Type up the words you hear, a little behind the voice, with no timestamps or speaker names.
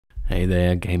Hey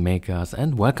there, game makers,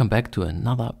 and welcome back to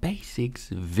another basics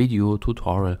video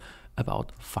tutorial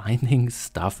about finding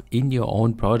stuff in your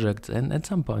own projects. And at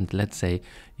some point, let's say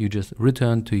you just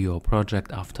return to your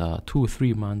project after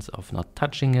 2-3 months of not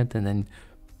touching it, and then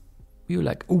you're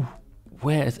like, oh,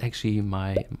 where is actually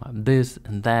my this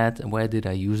and that, and where did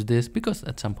I use this? Because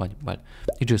at some point, well,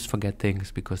 you just forget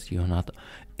things because you're not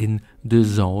in the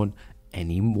zone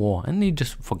anymore, and you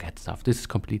just forget stuff. This is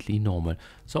completely normal.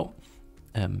 So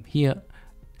here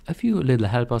a few little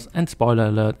helpers, and spoiler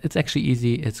alert, it's actually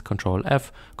easy. It's Control F,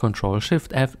 Control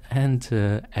Shift F, and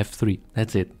F3.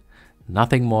 That's it.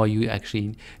 Nothing more you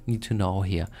actually need to know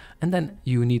here. And then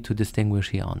you need to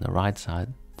distinguish here on the right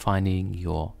side, finding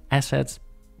your assets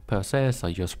per se, so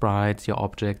your sprites, your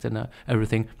objects, and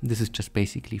everything. This is just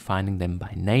basically finding them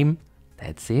by name.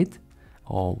 That's it.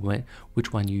 Or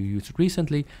which one you used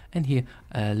recently. And here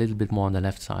a little bit more on the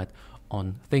left side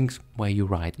on things where you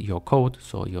write your code,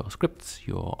 so your scripts,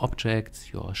 your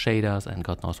objects, your shaders, and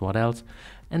God knows what else.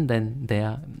 And then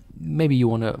there, maybe you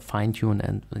want to fine tune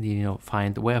and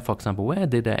find where, for example, where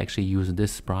did I actually use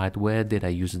this sprite, where did I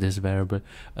use this variable,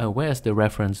 where's the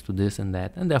reference to this and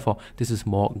that, and therefore this is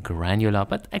more granular,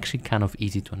 but actually kind of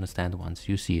easy to understand once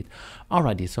you see it.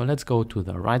 Alrighty, so let's go to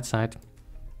the right side.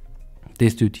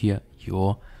 This dude here,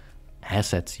 your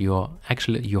assets, your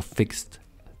fixed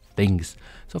things.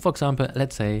 So for example,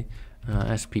 let's say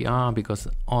SPR, because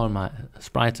all my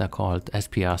sprites are called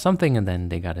SPR something, and then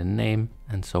they got a name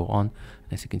and so on.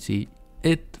 As you can see,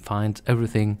 it finds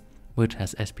everything which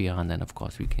has SPR, and then of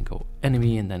course we can go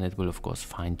enemy, and then it will of course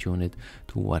fine tune it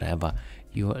to whatever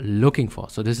you're looking for.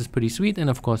 So this is pretty sweet, and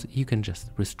of course you can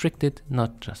just restrict it,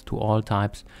 not just to all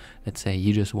types. Let's say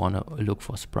you just want to look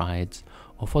for sprites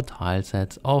or for tile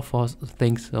sets or for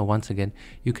things. So once again,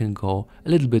 you can go a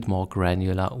little bit more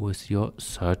granular with your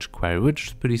search query, which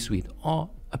is pretty sweet.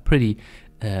 Or a pretty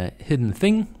hidden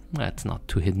thing, that's not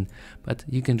too hidden, but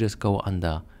you can just go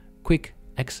under quick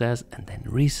access and then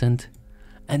recent,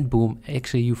 and boom,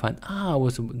 actually you find,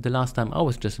 the last time I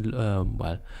was just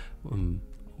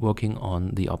working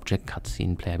on the object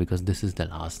cutscene player, because this is the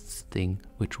last thing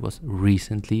which was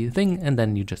recently a thing. And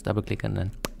then you just double click and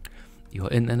then you're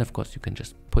in, and of course you can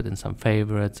just put in some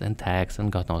favorites and tags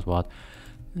and God knows what.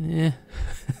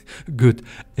 Good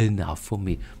enough for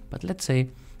me. But let's say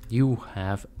you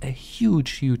have a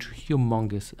huge,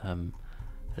 humongous,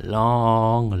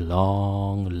 long,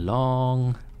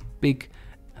 big,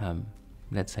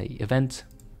 let's say event.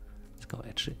 Let's go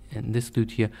actually in this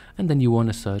dude here, and then you want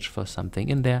to search for something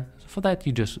in there. So for that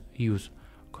you just use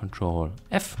Control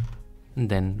F, and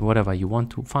then whatever you want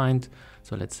to find.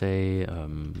 So let's say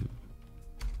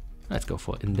let's go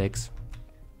for index.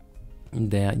 In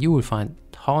there you will find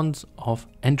tons of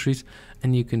entries,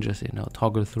 and you can just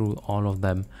toggle through all of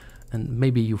them, and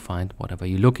maybe you find whatever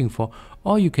you're looking for.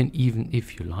 Or you can even,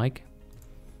 if you like,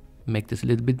 make this a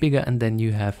little bit bigger, and then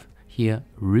you have here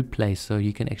replace, so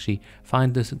you can actually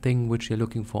find this thing which you're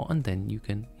looking for, and then you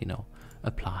can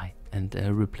apply and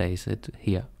replace it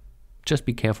here. Just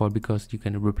be careful, because you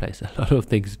can replace a lot of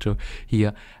things to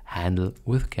here handle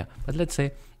with care. But let's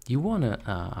say you want to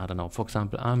I don't know, for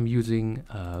example, I'm using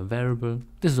a variable.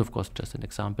 This is of course just an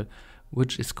example,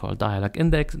 which is called dialog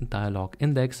index.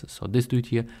 So this dude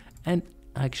here, and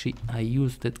actually I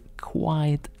used it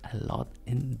quite a lot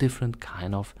in different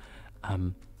kind of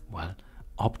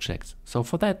objects. So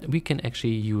for that we can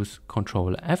actually use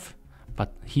Control F,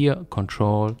 but here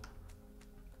Control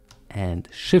and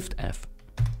Shift F,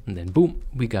 and then boom,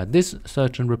 we got this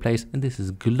search and replace, and this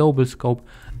is global scope.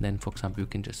 And then for example you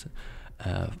can just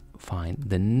find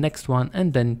the next one,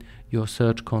 and then your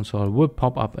search console will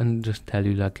pop up and just tell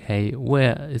you like, hey,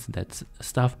 where is that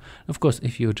stuff? Of course,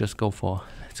 if you just go for,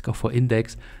 let's go for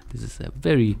index, this is a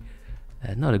very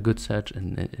not a good search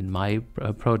in my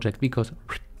project, because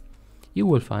you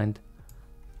will find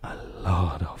a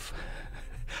lot of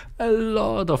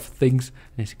things.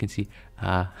 As you can see,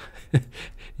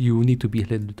 you need to be a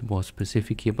little bit more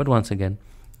specific here. But once again,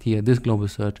 here this global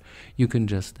search, you can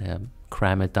just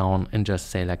cram it down and just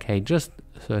say like, hey, just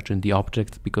search in the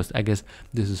objects, because I guess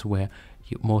this is where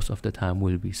most of the time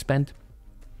will be spent.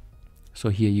 So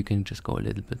here you can just go a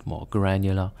little bit more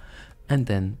granular, and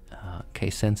then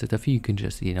case sensitive, you can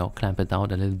just clamp it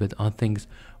down a little bit on things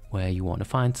where you want to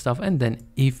find stuff. And then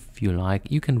if you like,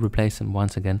 you can replace them.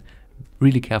 Once again,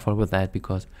 really careful with that,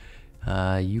 because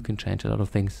you can change a lot of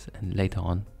things and later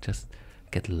on just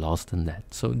get lost in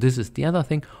that. So this is the other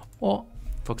thing. Or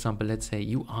for example, let's say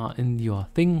you are in your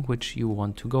thing which you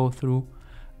want to go through,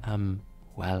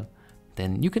 well,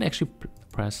 then you can actually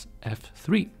press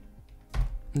F3,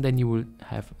 and then you will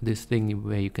have this thing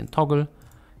where you can toggle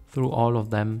through all of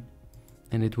them,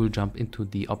 and it will jump into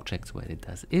the objects where it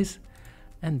is,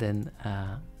 and then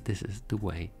this is the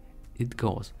way it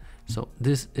goes. So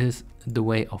this is the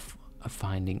way of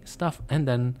finding stuff. And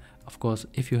then of course,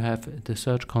 if you have the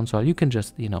search console, you can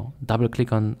just, you know, double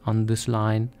click on this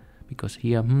line, because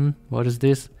here, what is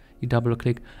this? You double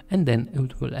click and then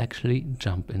it will actually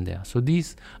jump in there. So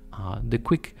these are the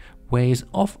quick ways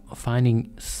of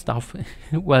finding stuff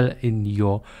well in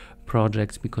your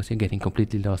projects, because you're getting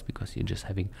completely lost, because you're just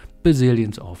having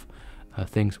bazillions of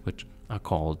things which are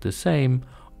called the same,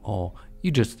 or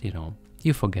you just, you know,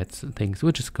 you forget things,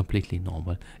 which is completely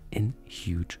normal in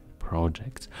huge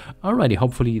projects. Alrighty,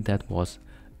 hopefully that was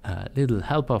a little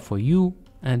helper for you,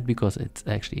 and because it's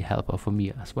actually a helper for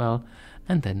me as well,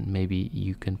 and then maybe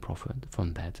you can profit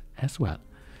from that as well.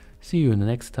 See you in the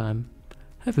next time.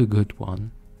 Have a good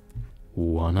one.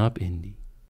 One up indie.